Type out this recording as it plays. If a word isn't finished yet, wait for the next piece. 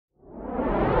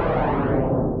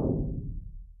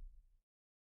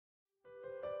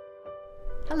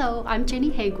Hello, I'm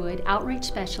Jenny Haygood, Outreach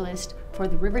Specialist for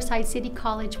the Riverside City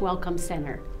College Welcome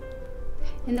Center.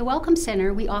 In the Welcome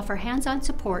Center, we offer hands-on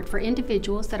support for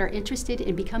individuals that are interested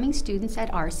in becoming students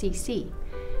at RCC.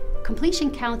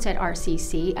 Completion counts at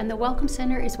RCC, and the Welcome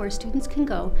Center is where students can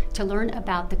go to learn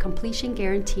about the Completion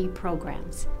Guarantee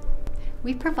programs.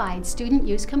 We provide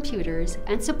student-use computers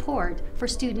and support for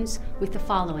students with the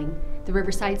following: the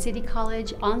Riverside City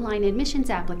College online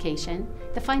admissions application,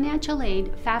 the financial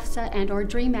aid, FAFSA and/or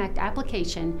DREAM Act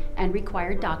application and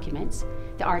required documents,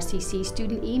 the RCC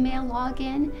student email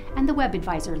login, and the Web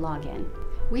Advisor login.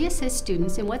 We assist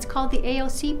students in what's called the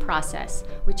AOC process,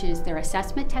 which is their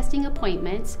assessment testing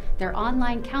appointments, their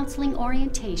online counseling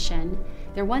orientation,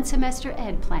 their one-semester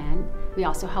ed plan. We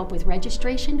also help with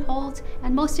registration holds,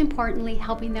 and most importantly,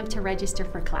 helping them to register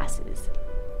for classes.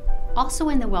 Also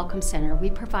in the Welcome Center, we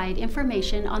provide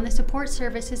information on the support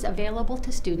services available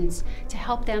to students to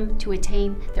help them to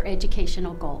attain their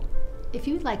educational goal. If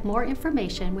you'd like more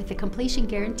information with the Completion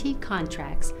Guarantee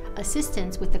contracts,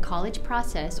 assistance with the college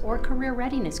process, or career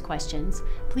readiness questions,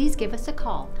 please give us a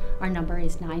call. Our number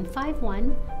is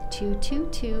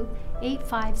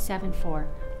 951-222-8574.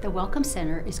 The Welcome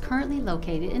Center is currently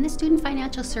located in the Student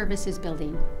Financial Services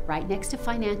building, right next to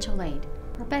financial aid.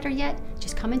 Or better yet,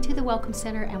 just come into the Welcome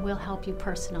Center and we'll help you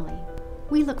personally.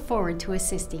 We look forward to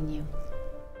assisting you.